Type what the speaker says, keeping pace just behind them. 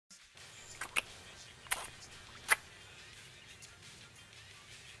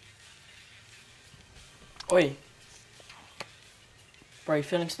Oi. Bro, you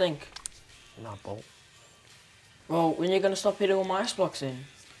feeling stink? Nah, Bolt. Well, when you gonna stop hitting all my ice blocks in?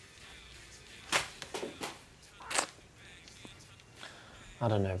 I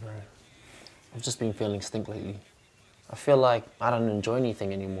don't know, bro. I've just been feeling stink lately. I feel like I don't enjoy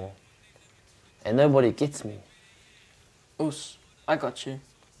anything anymore. And nobody gets me. Oos, I got you.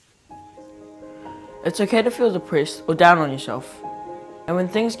 It's okay to feel depressed or down on yourself. And when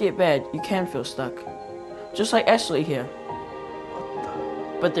things get bad, you can feel stuck. Just like Ashley here.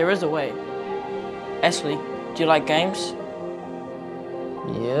 But there is a way. Ashley, do you like games?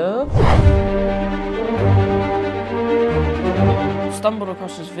 Yeah? Stumbled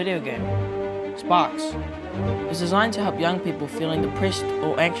across this video game, SPARX. It's designed to help young people feeling depressed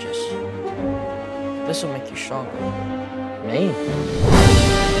or anxious. This will make you stronger. Me?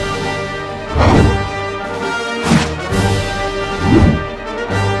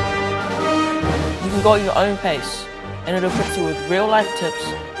 You can go at your own pace, and it equips you with real-life tips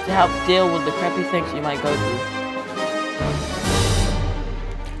to help deal with the crappy things you might go through.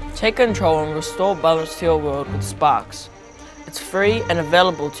 Take control and restore balance to your world with SPARX. It's free and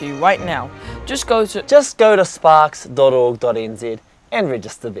available to you right now. Just go to sparx.org.nz and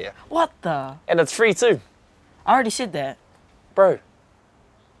register there. What the? And it's free too. I already said that. Bro,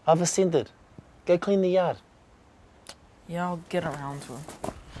 I've ascended. Go clean the yard. Yeah, I'll get around to it.